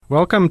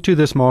Welcome to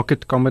this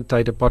Market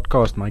Commentator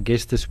podcast. My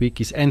guest this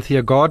week is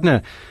Anthea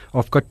Gardner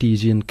of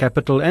Cartesian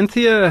Capital.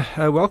 Anthea,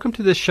 welcome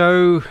to the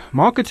show.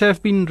 Markets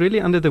have been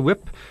really under the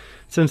whip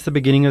since the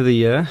beginning of the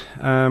year,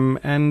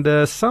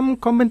 and some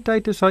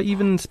commentators are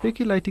even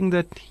speculating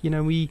that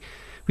we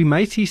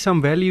may see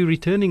some value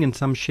returning in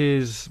some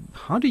shares.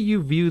 How do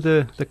you view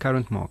the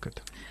current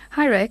market?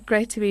 Hi Rick,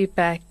 great to be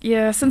back.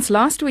 Yeah, since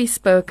last we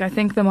spoke, I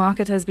think the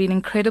market has been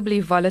incredibly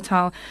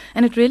volatile,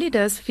 and it really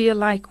does feel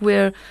like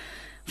we're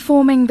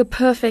forming the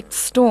perfect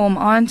storm,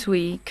 aren't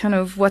we? Kind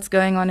of what's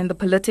going on in the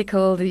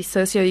political, the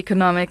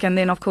socio-economic, and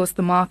then of course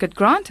the market.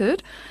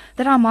 Granted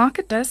that our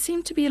market does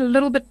seem to be a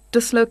little bit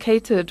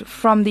dislocated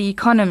from the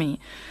economy.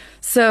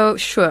 So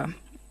sure,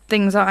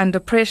 things are under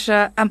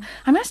pressure.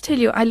 I must tell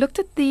you, I looked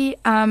at the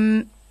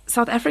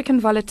South African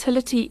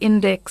Volatility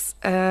Index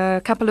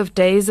a couple of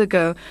days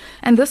ago,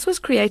 and this was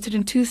created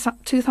in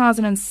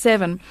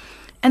 2007.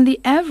 And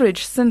the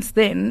average since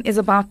then is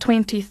about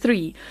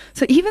 23.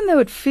 So even though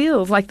it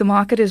feels like the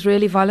market is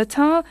really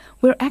volatile,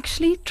 we're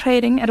actually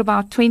trading at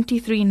about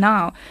 23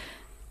 now.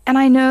 And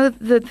I know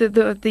that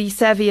the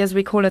SAVI, as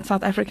we call it,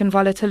 South African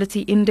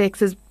Volatility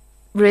Index, is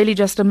really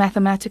just a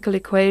mathematical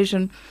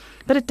equation.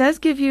 But it does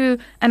give you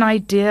an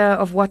idea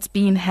of what's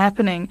been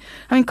happening.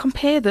 I mean,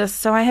 compare this.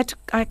 So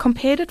I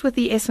compared it with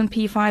the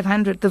S&P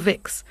 500, the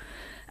VIX.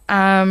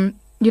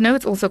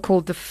 It's also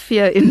called the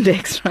Fear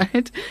Index,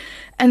 right?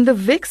 And the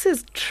VIX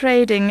is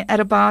trading at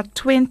about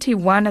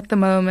 21 at the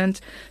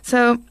moment.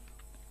 So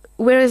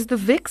whereas the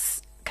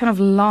VIX kind of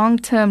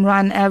long-term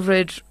run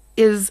average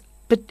is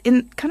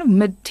in kind of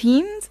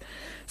mid-teens,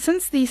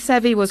 since the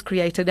SAVI was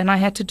created, and I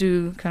had to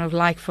do kind of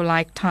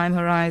like-for-like time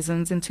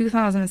horizons in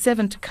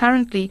 2007 to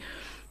currently,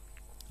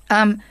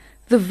 the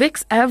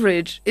VIX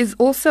average is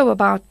also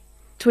about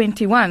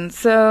 21.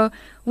 So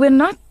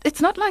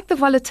it's not like the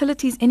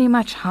volatility is any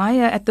much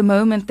higher at the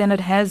moment than it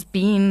has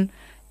been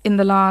in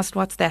the last,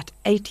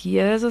 8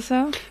 years or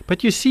so?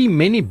 But you see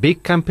many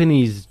big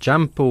companies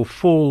jump or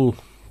fall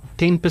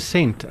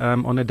 10%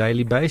 on a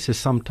daily basis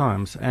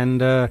sometimes.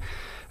 And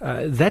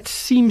that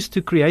seems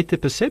to create the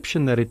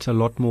perception that it's a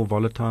lot more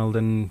volatile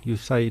than you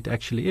say it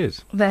actually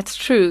is. That's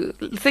true.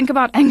 Think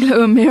about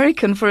Anglo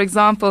American, for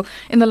example.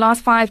 In the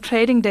last 5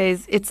 trading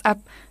days, it's up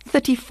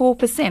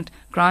 34%.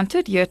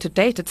 Granted, year to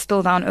date, it's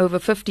still down over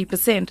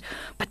 50%.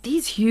 But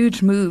these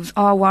huge moves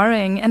are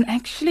worrying. And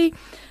actually,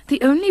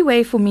 the only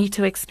way for me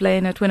to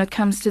explain it when it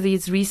comes to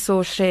these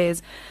resource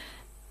shares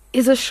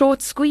is a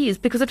short squeeze,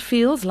 because it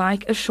feels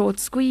like a short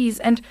squeeze.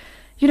 And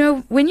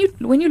when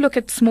you look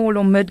at small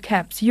or mid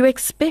caps, you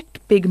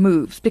expect big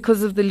moves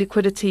because of the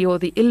liquidity or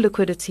the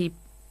illiquidity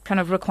kind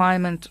of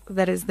requirement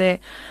that is there.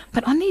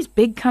 But on these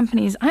big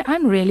companies,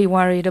 I'm really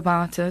worried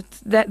about it.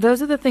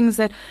 Those are the things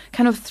that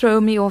kind of throw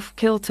me off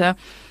kilter.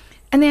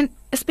 And then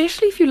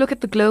especially if you look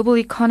at the global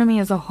economy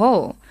as a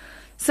whole.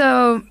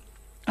 So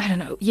I don't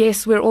know.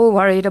 Yes, we're all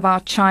worried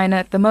about China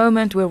at the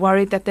moment. We're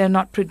worried that they're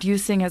not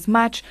producing as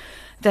much,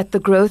 that the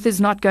growth is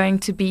not going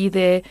to be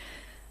there.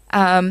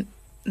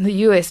 The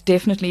US,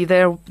 definitely,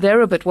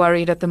 they're a bit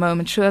worried at the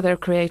moment. Sure, they're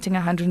creating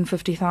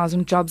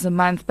 150,000 jobs a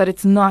month, but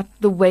it's not,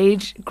 the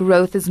wage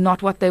growth is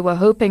not what they were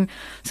hoping.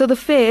 So the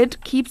Fed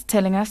keeps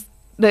telling us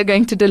they're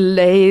going to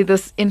delay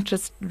this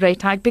interest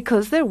rate hike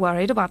because they're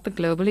worried about the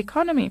global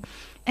economy.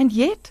 And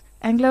yet,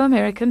 Anglo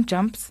American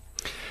jumps.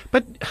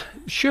 But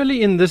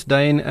surely in this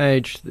day and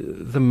age,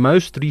 the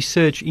most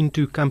research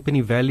into company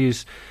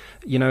values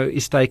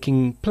is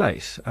taking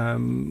place.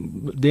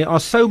 There are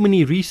so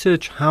many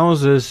research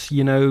houses,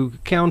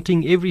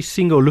 looking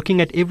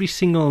at every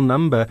single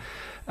number.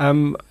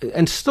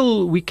 And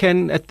still we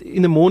can,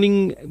 in the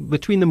morning,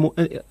 between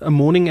a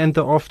morning and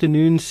the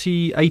afternoon,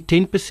 see a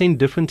 10%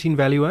 difference in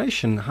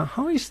valuation.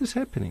 How is this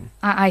happening?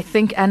 I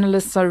think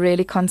analysts are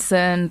really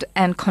concerned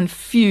and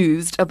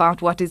confused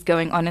about what is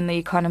going on in the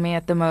economy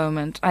at the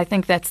moment. I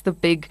think that's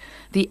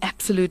the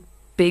absolute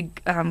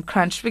big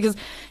crunch, because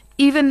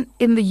even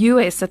in the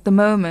US at the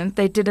moment,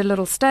 they did a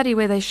little study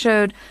where they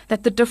showed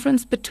that the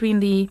difference between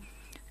the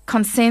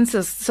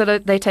consensus, so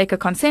that they take a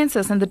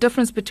consensus, and the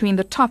difference between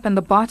the top and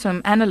the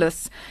bottom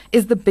analysts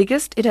is the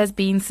biggest it has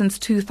been since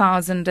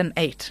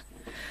 2008.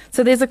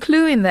 So there's a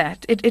clue in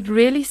that. It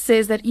really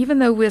says that even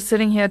though we're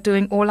sitting here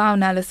doing all our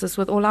analysis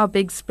with all our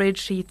big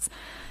spreadsheets,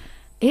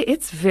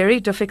 it's very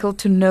difficult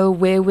to know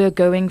where we're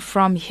going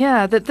from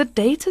here. That the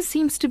data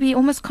seems to be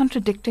almost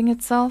contradicting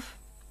itself.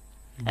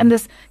 And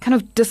this kind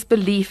of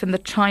disbelief in the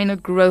China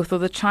growth or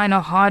the China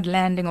hard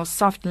landing or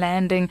soft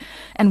landing,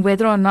 and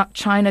whether or not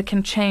China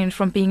can change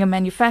from being a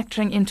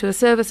manufacturing into a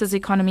services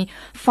economy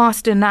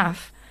fast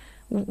enough,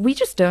 we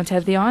just don't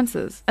have the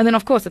answers. And then,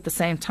 of course, at the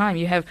same time,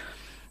 you have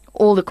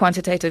all the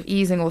quantitative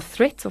easing or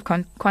threats of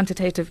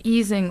quantitative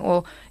easing,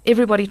 or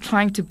everybody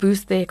trying to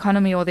boost their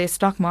economy or their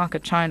stock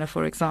market. China,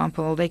 for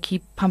example, they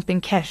keep pumping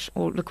cash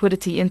or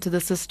liquidity into the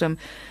system.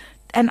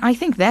 And I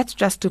think that's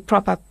just to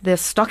prop up the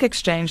stock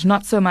exchange,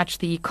 not so much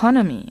the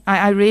economy.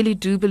 I really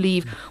do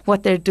believe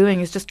what they're doing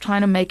is just trying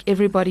to make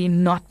everybody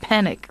not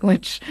panic,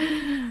 which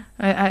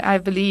I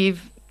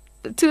believe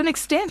to an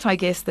extent, I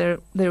guess, they're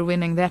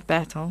winning that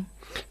battle.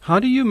 How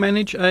do you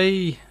manage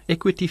a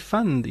equity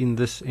fund in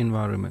this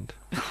environment?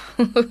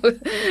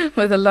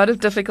 With a lot of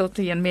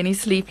difficulty and many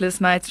sleepless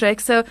nights,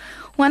 Drake. So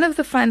one of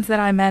the funds that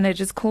I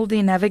manage is called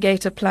the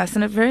Navigator Plus,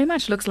 and it very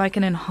much looks like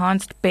an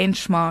enhanced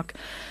benchmark.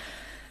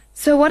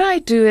 So what I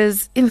do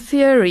is, in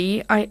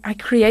theory, I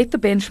create the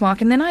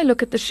benchmark, and then I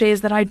look at the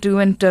shares that I do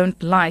and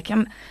don't like.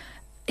 And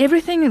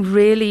everything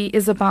really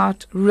is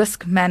about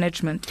risk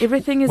management.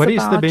 Everything is What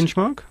about... is the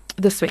benchmark?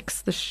 The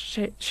SWIX,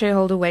 the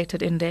Shareholder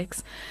Weighted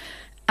Index.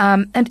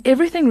 And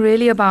everything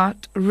really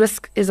about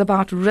risk is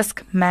about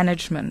risk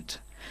management.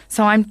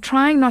 So I'm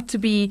trying not to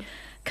be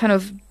kind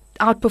of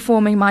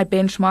outperforming my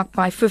benchmark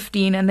by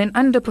 15 and then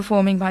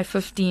underperforming by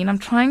 15. I'm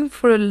trying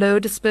for a low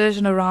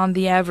dispersion around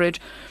the average,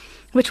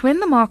 which when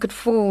the market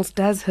falls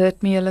does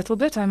hurt me a little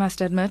bit, I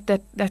must admit.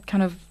 That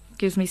kind of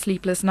gives me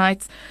sleepless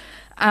nights.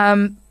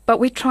 But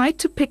we try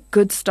to pick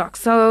good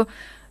stocks. So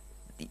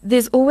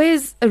there's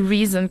always a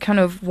reason kind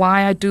of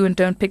why I do and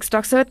don't pick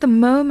stocks. So at the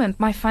moment,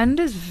 my fund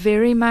is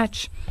very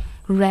much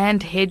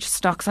Rand hedge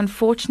stocks.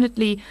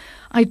 Unfortunately,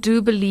 I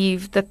do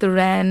believe that the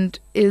Rand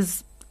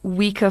is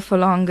weaker for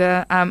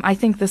longer. I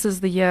think this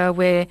is the year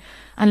where,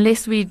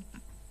 unless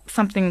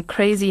something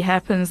crazy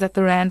happens, that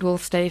the Rand will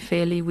stay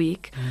fairly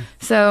weak.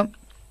 So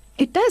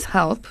it does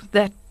help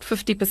that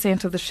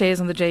 50% of the shares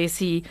on the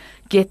JSE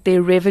get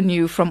their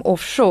revenue from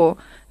offshore.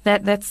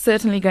 That's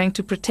certainly going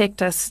to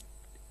protect us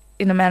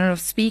in a manner of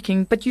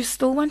speaking, but you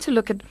still want to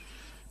look at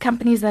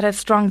companies that have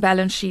strong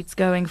balance sheets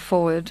going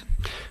forward.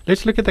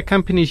 Let's look at the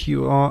companies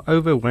you are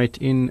overweight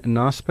in: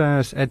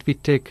 Naspers,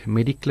 Advitech,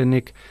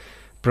 Mediclinic,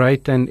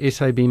 Bright and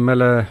SAB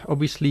Miller.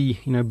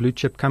 Obviously, blue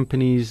chip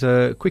companies.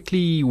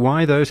 Quickly,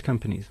 why those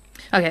companies?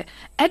 Okay,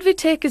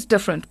 Advitech is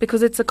different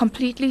because it's a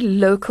completely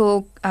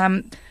local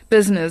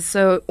business,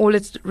 so all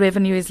its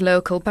revenue is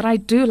local. But I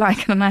do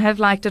like it, and I have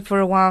liked it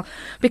for a while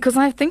because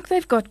I think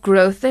they've got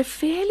growth. They're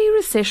fairly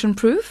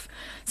recession-proof.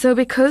 So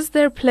because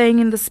they're playing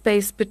in the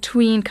space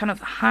between kind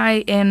of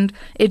high-end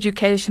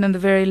education and the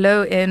very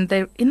low-end,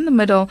 they're in the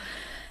middle.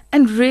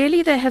 And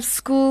really they have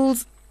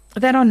schools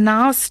that are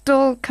now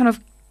still kind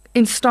of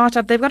in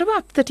startup. They've got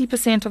about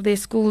 30% of their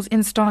schools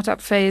in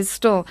startup phase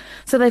still.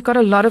 So they've got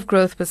a lot of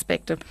growth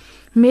perspective.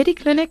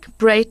 Mediclinic,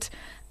 Bright,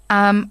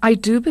 I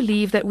do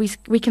believe that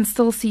we can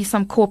still see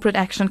some corporate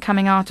action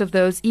coming out of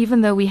those,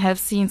 even though we have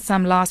seen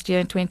some last year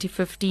in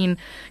 2015.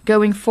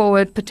 Going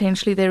forward,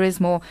 potentially there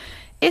is more.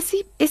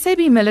 SAB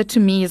Miller to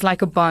me is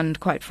like a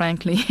bond, quite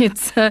frankly.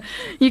 It's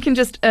you can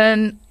just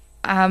earn,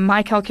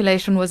 my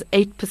calculation was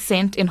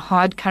 8% in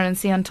hard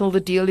currency until the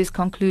deal is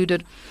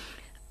concluded.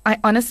 I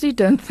honestly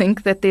don't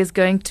think that there's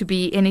going to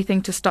be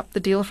anything to stop the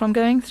deal from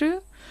going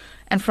through.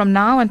 And from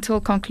now until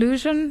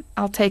conclusion,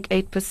 I'll take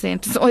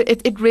 8%. So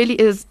it really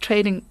is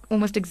trading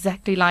almost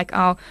exactly like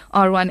our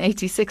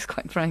R186,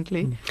 quite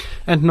frankly.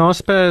 And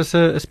Naspers,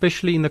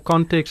 especially in the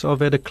context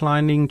of a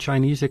declining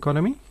Chinese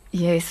economy?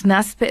 Yes,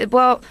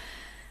 Naspers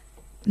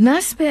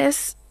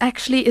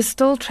actually is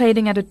still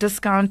trading at a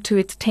discount to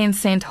its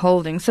Tencent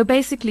holding. So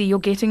basically, you're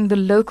getting the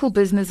local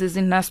businesses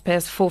in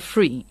Naspers for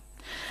free.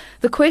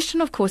 The question,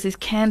 of course, is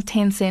can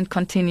Tencent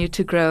continue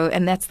to grow?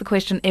 And that's the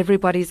question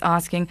everybody's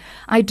asking.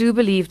 I do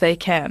believe they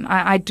can.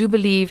 I do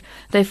believe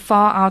they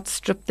far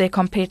outstrip their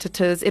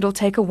competitors. It'll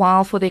take a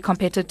while for their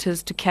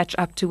competitors to catch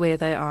up to where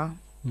they are.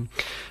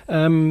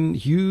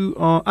 You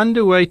are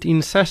underweight in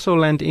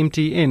Sasol and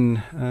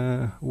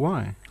MTN.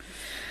 Why?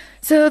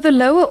 So the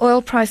lower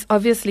oil price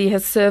obviously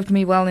has served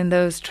me well in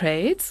those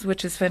trades,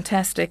 which is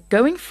fantastic.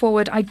 Going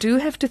forward, I do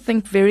have to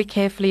think very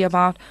carefully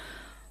about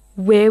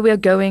where we're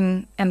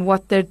going and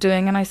what they're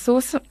doing. And I saw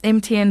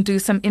MTN do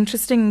some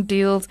interesting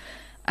deals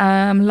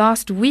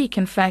last week.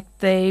 In fact,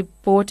 they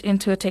bought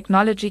into a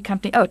technology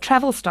company. Oh,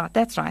 Travelstart,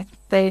 that's right.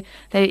 They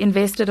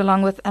invested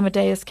along with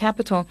Amadeus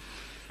Capital.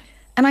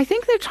 And I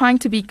think they're trying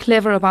to be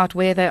clever about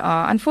where they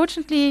are.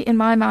 Unfortunately, in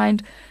my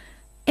mind,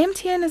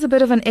 MTN is a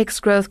bit of an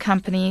ex-growth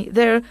company.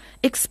 They're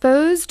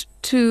exposed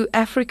to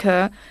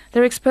Africa.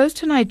 They're exposed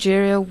to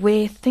Nigeria,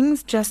 where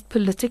things just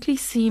politically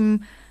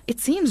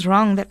seems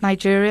wrong that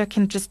Nigeria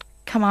can just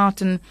come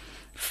out and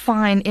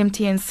fine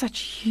MTN such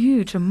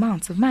huge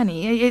amounts of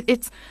money.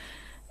 It's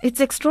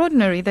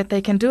extraordinary that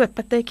they can do it,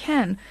 but they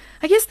can.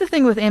 I guess the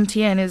thing with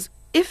MTN is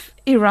if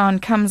Iran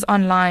comes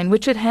online,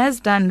 which it has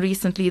done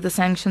recently, the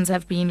sanctions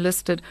have been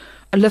lifted.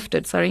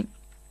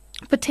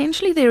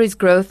 Potentially there is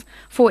growth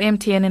for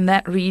MTN in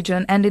that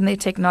region and in their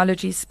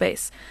technology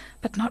space,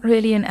 but not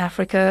really in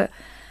Africa.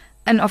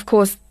 And of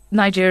course,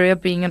 Nigeria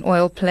being an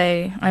oil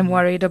play, I'm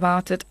worried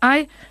about it.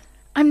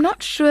 I'm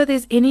not sure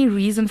there's any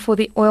reason for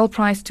the oil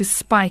price to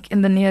spike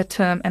in the near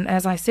term. And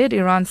as I said,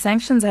 Iran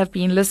sanctions have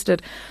been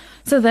lifted.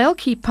 So they'll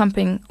keep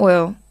pumping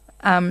oil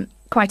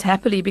quite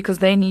happily because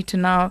they need to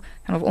now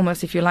kind of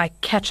almost, if you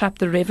like, catch up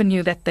the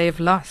revenue that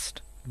they've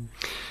lost.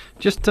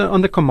 Just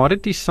on the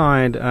commodity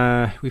side,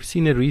 we've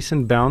seen a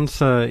recent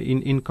bounce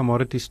in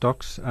commodity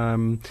stocks,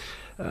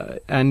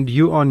 and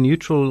you are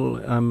neutral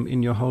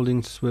in your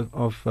holdings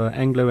of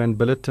Anglo and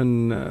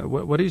Billiton.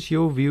 What is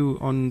your view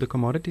on the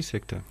commodity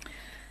sector?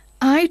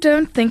 I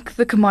don't think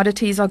the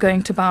commodities are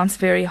going to bounce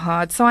very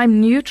hard. So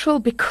I'm neutral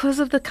because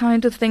of the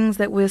kind of things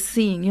that we're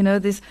seeing. You know,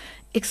 this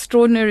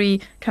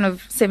extraordinary kind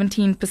of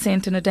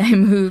 17% in a day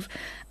move.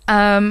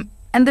 And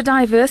the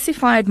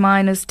diversified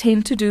miners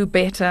tend to do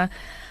better.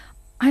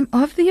 I'm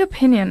of the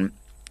opinion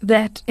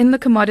that in the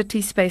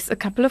commodity space, a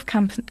couple of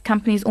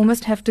companies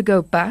almost have to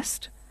go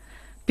bust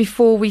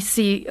before we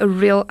see a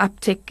real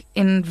uptick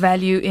in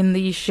value in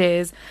these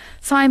shares.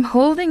 So I'm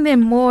holding them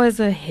more as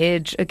a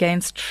hedge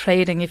against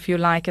trading, if you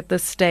like, at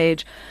this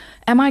stage.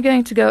 Am I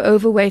going to go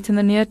overweight in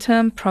the near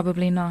term?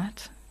 Probably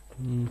not.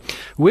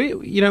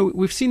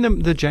 We've seen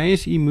the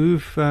JSE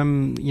move,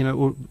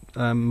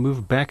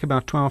 move back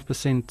about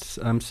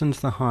 12% since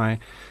the high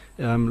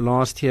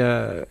last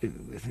year.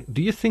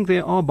 Do you think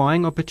there are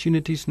buying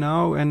opportunities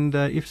now? And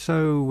if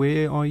so,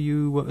 where are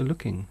you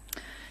looking?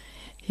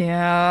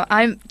 Yeah,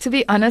 to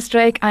be honest,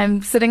 Drake,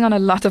 I'm sitting on a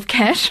lot of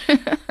cash,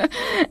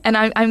 and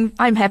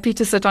I'm happy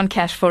to sit on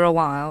cash for a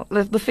while.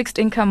 The fixed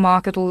income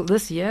market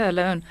this year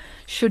alone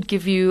should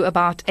give you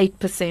about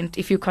 8%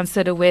 if you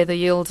consider where the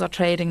yields are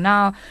trading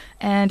now,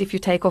 and if you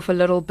take off a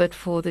little bit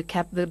for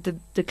the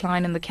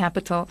decline in the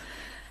capital.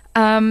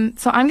 So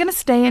I'm going to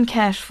stay in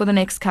cash for the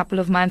next couple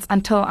of months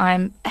until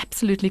I'm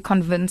absolutely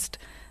convinced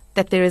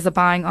that there is a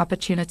buying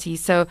opportunity.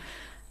 So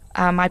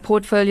my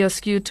portfolio is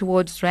skewed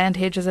towards rand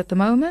hedges at the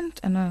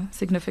moment and a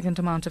significant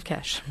amount of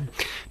cash.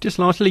 Just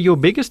lastly, your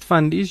biggest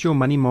fund is your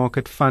money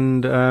market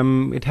fund.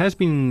 It has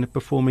been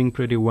performing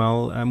pretty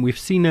well. We've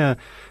seen a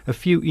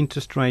few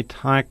interest rate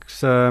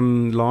hikes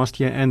last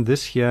year and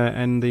this year,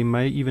 and there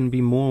may even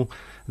be more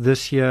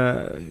this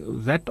year.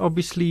 That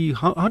obviously,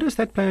 how does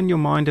that play on your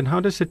mind, and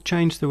how does it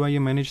change the way you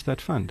manage that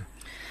fund?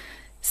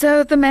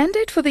 So the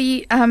mandate for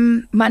the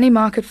money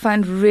market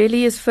fund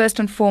really is first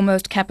and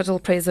foremost capital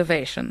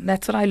preservation.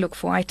 That's what I look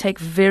for. I take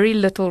very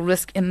little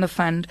risk in the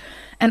fund.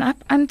 And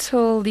up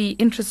until the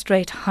interest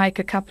rate hike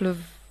a couple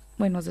of,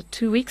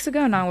 2 weeks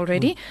ago now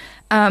already,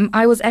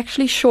 I was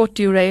actually short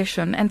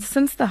duration. And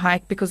since the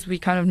hike, because we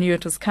kind of knew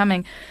it was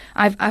coming,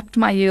 I've upped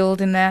my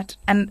yield in that.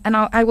 And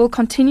I will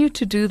continue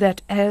to do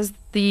that as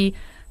the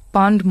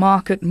bond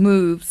market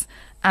moves.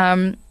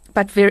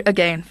 But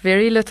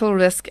very little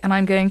risk, and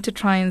I'm going to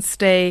try and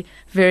stay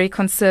very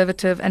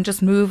conservative and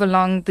just move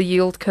along the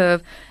yield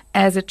curve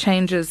as it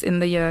changes in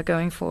the year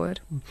going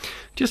forward.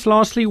 Just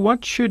lastly,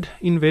 what should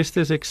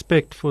investors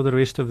expect for the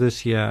rest of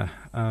this year?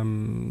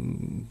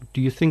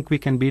 Do you think we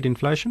can beat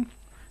inflation?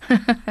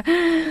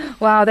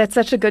 Wow, that's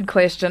such a good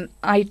question.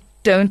 I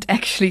don't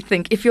actually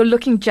think. If you're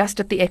looking just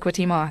at the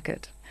equity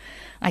market,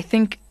 I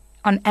think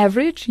on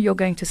average, you're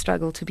going to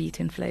struggle to beat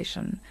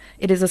inflation.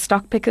 It is a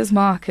stock picker's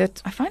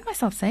market. I find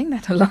myself saying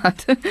that a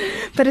lot,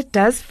 but it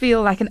does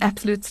feel like an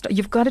absolute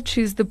you've got to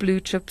choose the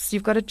blue chips.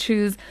 You've got to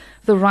choose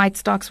the right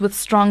stocks with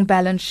strong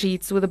balance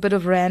sheets, with a bit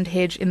of rand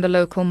hedge in the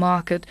local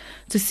market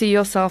to see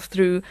yourself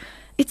through.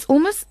 It's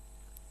almost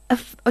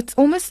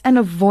an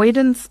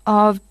avoidance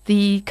of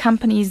the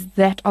companies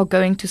that are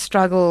going to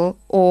struggle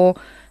or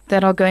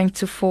that are going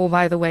to fall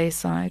by the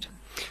wayside.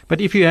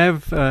 But if you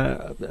have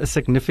a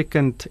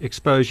significant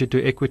exposure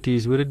to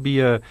equities, would it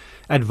be a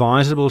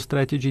advisable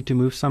strategy to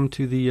move some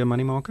to the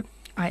money market?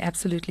 I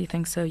absolutely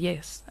think so,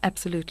 yes,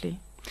 absolutely.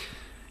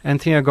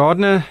 Anthea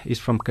Gardner is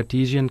from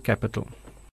Cartesian Capital.